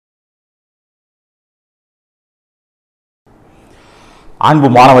அன்பு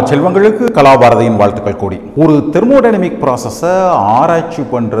மாணவ செல்வங்களுக்கு கலாபாரதியின் வாழ்த்துக்கள் கூடி. ஒரு தெர்மோடைனமிக் ப்ராசஸை ஆராய்ச்சி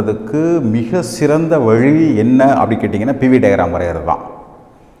பண்ணுறதுக்கு மிக சிறந்த வழி என்ன அப்படி கேட்டிங்கன்னா பிவி டயக்ராம் வரைகிறது தான்.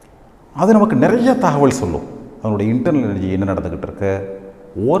 அது நமக்கு நிறைய தகவல் சொல்லும். அதனுடைய இன்டர்னல் எனர்ஜி என்ன நடந்துக்கிட்டு இருக்கு,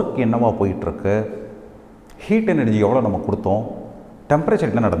 ஒர்க் என்னவா போயிட்டுருக்கு, ஹீட் எனர்ஜி எவ்வளோ நம்ம கொடுத்தோம்,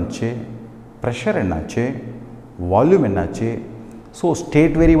 டெம்பரேச்சர் என்ன நடந்துச்சு, ப்ரெஷர் என்னாச்சு, வால்யூம் என்னாச்சு. ஸோ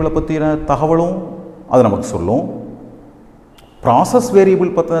ஸ்டேட் வேரியபிளை பற்றின தகவலும் அது நமக்கு சொல்லும், ப்ராசஸ் வேரியபிள்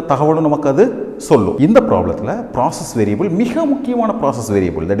பற்றின தகவலும் நமக்கு அது சொல்லும். இந்த ப்ராப்ளத்தில் ப்ராசஸ் வேரியபிள் மிக முக்கியமான process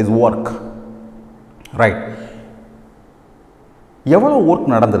variable, that is work. Right, எவ்வளோ ஒர்க்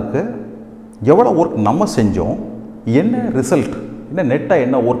நடந்திருக்கு, எவ்வளோ ஒர்க் நம்ம செஞ்சோம், என்ன ரிசல்ட், என்ன நெட்டாக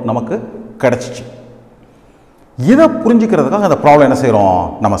என்ன ஒர்க் நமக்கு கிடச்சிச்சு, இதை புரிஞ்சுக்கிறதுக்காக அந்த ப்ராப்ளம் என்ன செய்கிறோம்,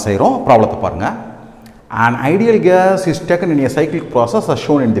 நம்ம செய்கிறோம். ப்ராப்ளத்தை பாருங்கள். An ideal gas is taken in a cyclic process as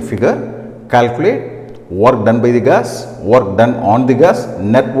shown in the figure. Calculate work done by the gas, work done on the gas,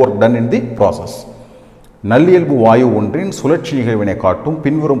 net work done in the process. நல்லியல்பு வாயு ஒன்றின் சுழற்சி நிகழ்வினை காட்டும்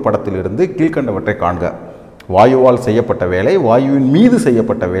பின்வரும் படத்திலிருந்து கீழ்கண்டவற்றை காண்க. வாயுவால் செய்யப்பட்ட வேலை, வாயுவின் மீது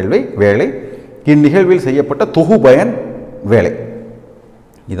செய்யப்பட்ட வேலை, இந்நிகழ்வில் செய்யப்பட்ட தொகுபயன் வேலை.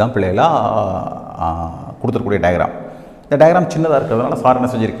 இதுதான் பிள்ளைகளா கொடுத்துருக்கூடிய டயக்ராம். இந்த டயக்ராம் சின்னதாக இருக்கிறதுனால சார்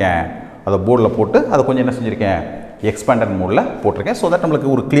என்ன செஞ்சுருக்கேன், அதை போர்டில் போட்டு அதை கொஞ்சம் என்ன செஞ்சுருக்கேன், எக்ஸ்பேண்டட் மோடில் போட்டிருக்கேன். ஸோ தட்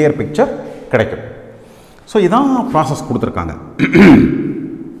நம்மளுக்கு ஒரு கிளியர் பிக்சர் கிடைக்கும். ஸோ இதான் ப்ராசஸ் கொடுத்துருக்காங்க.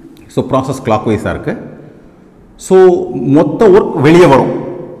 ஸோ ப்ராசஸ் கிளாக் வைஸாக இருக்குது. ஸோ மொத்த ஒர்க் வெளியே வரும்,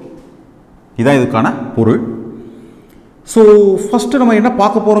 இதுதான் இதுக்கான பொருள். ஸோ ஃபஸ்ட்டு நம்ம என்ன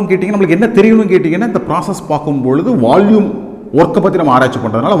பார்க்க போகிறோம் கேட்டிங்கன்னா, நம்மளுக்கு என்ன தெரியணும்னு கேட்டிங்கன்னா, இந்த ப்ராசஸ் பார்க்கும் பொழுது வால்யூம் ஒர்க்கை பற்றி நம்ம ஆராய்ச்சி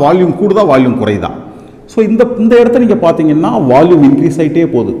பண்ணுறதுனால வால்யூம் கூடுதா வால்யூம் குறையுதா. ஸோ இந்த இடத்த நீங்கள் பார்த்தீங்கன்னா வால்யூம் இன்க்ரீஸ் ஆகிட்டே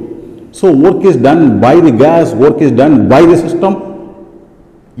போகுது. So work is done by the case, work is done by the system.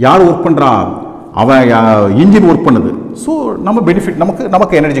 யார் ஒர்க் பண்ணுறா, அவன் இன்ஜின் ஒர்க் பண்ணுது. ஸோ நம்ம பெனிஃபிட்,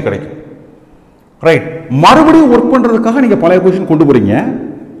 நமக்கு எனர்ஜி கிடைக்கும். ரைட், மறுபடியும் ஒர்க் பண்ணுறதுக்காக நீங்கள் பழைய பொசிஷன் கொண்டு போகிறீங்க,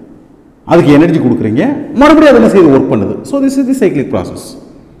 அதுக்கு எனர்ஜி கொடுக்குறீங்க, மறுபடியும் அதெல்லாம் செய்து ஒர்க் பண்ணுது. So this is the cyclic process.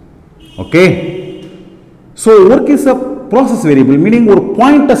 Okay, so work is a process variable, meaning ஒரு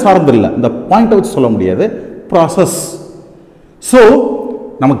பாயிண்ட்டை சார்ந்து இல்லை, இந்த பாயிண்ட்டை வச்சு சொல்ல முடியாது, ப்ராசஸ். ஸோ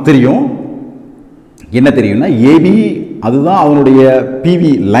நமக்கு தெரியும், என்ன தெரியும்னா ஏபி அதுதான் அவனுடைய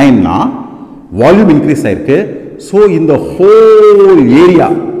பிவி லைன்னா வால்யூம் இன்க்ரீஸ் ஆயிருக்கு. ஸோ இந்த ஹோல் ஏரியா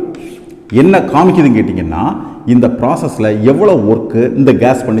என்ன காமிக்குதுன்னு கேட்டிங்கன்னா, இந்த ப்ராசஸில் எவ்வளோ ஒர்க்கு இந்த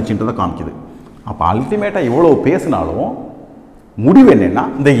கேஸ் பண்ணிச்சுன்றதை காமிக்குது. அப்போ அல்டிமேட்டாக எவ்வளோ பேசினாலும் முடிவு என்னென்னா,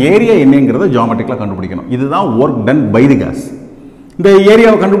 இந்த ஏரியா என்னங்கிறத ஜியோமெட்ரிக்கலாக கண்டுபிடிக்கணும். இதுதான் work done by the case. இந்த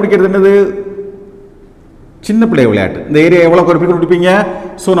ஏரியாவை கண்டுபிடிக்கிறது என்னது, சின்ன பிள்ளை விளையாட்டு. இந்த ஏரியா எவ்வளோ கண்டுபிடிப்பீங்க.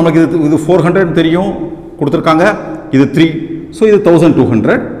 ஸோ நமக்கு இது 400 தெரியும் கொடுத்துருக்காங்க, இது 3, ஸோ இது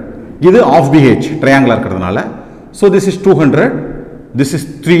 1200, இது ஆஃப் பிஹெச் ட்ரையாங்கிளாக இருக்கிறதுனால. So this is 200, this is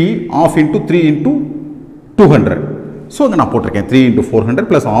 3 of into 3 into 200. So அங்கே நான் போட்டிருக்கேன் 3 into 400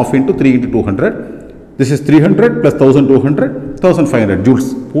 plus of into 3 into 200. This is 300 plus 1200, 1500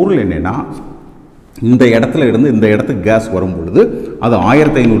 joules. பொருள் என்னென்னா, இந்த இடத்துல இருந்து இந்த இடத்துக்கு கேஸ் வரும் பொழுது அது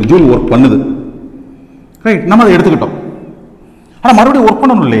 1500 ஜூல் ஒர்க் பண்ணுது. ரைட், நம்ம அதை எடுத்துக்கிட்டோம். ஆனால் மறுபடியும் ஒர்க்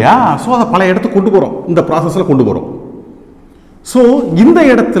பண்ணணும் இல்லையா. ஸோ அதை பல இடத்துக்கு கொண்டு போகிறோம், இந்த ப்ராசஸில் கொண்டு போகிறோம். ஸோ இந்த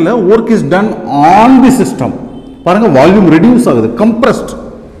இடத்துல work is done on the system. பாருங்க, வால்யூம் ரெடியூஸ் ஆகுது, கம்ப்ரஸ்ட்,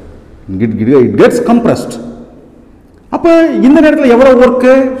 இட் கெட்ஸ் கம்ப்ரஸ்ட். அப்போ இந்த நேரத்தில் எவ்வளோ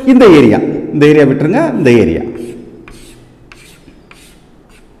ஒர்க்கு, இந்த ஏரியா விட்டுருங்க, இந்த ஏரியா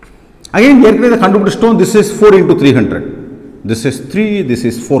அகைன் ஏற்கனவே கண்டுபிடிச்சிட்டோம். This is 4 into 300, this is 3, this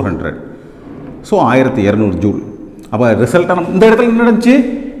is 400. So 1200 joule. அப்போ ரிசல்ட்டாக இந்த இடத்துல என்ன நடந்துச்சு,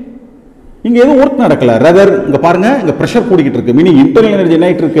 இங்கே எதுவும் ஒர்க் நடக்கல, ரதர் இங்கே பாருங்கள், இங்கே ப்ரெஷர் கூடிக்கிட்டு இருக்கு, மீனிங் இன்டர்னல் எனர்ஜி என்ன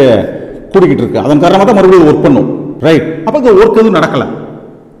ஆகிட்டு இருக்கு, கூடிக்கிட்டு இருக்கு. அதன் காரணமாக தான் மறுபடியும் ஒர்க் பண்ணும். ரைட், அப்போ இங்கே ஒர்க் எதுவும் நடக்கலை,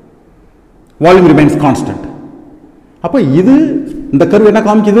 வால்யூம் ரிமைன்ஸ் கான்ஸ்டன்ட். அப்போ இது இந்த கர்வ் என்ன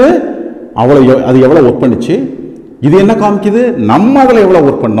காமிக்குது, அது எவ்வளோ ஒர்க் பண்ணுச்சு. இது என்ன காமிக்குது, நம்ம அதில் எவ்வளோ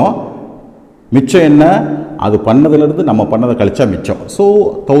ஒர்க் பண்ணோம், மிச்சம் என்ன, அது பண்ணதுலேருந்து நம்ம பண்ணதை கழிச்சா மிச்சம். So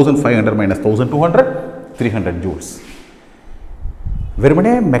 1500 minus 1200, 300 joules.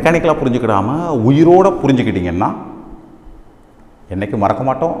 வெறுமனே மெக்கானிக்கலாக புரிஞ்சுக்கிடாமல் உயிரோடு புரிஞ்சுக்கிட்டிங்கன்னா என்றைக்கு மறக்க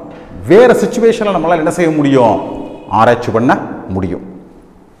மாட்டோம். வேறு சுச்சுவேஷனில் நம்மளால் என்ன செய்ய முடியும், ஆராய்ச்சி பண்ண முடியும்.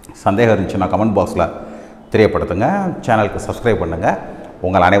 சந்தேகம் இருந்துச்சுன்னா கமெண்ட் பாக்ஸில் தெரியப்படுத்துங்க. சேனலுக்கு சப்ஸ்கிரைப் பண்ணுங்கள்.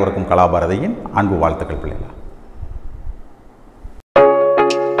 உங்கள் அனைவருக்கும் கலாபாரதியின் அன்பு வாழ்த்துக்கள் பிள்ளைங்களா.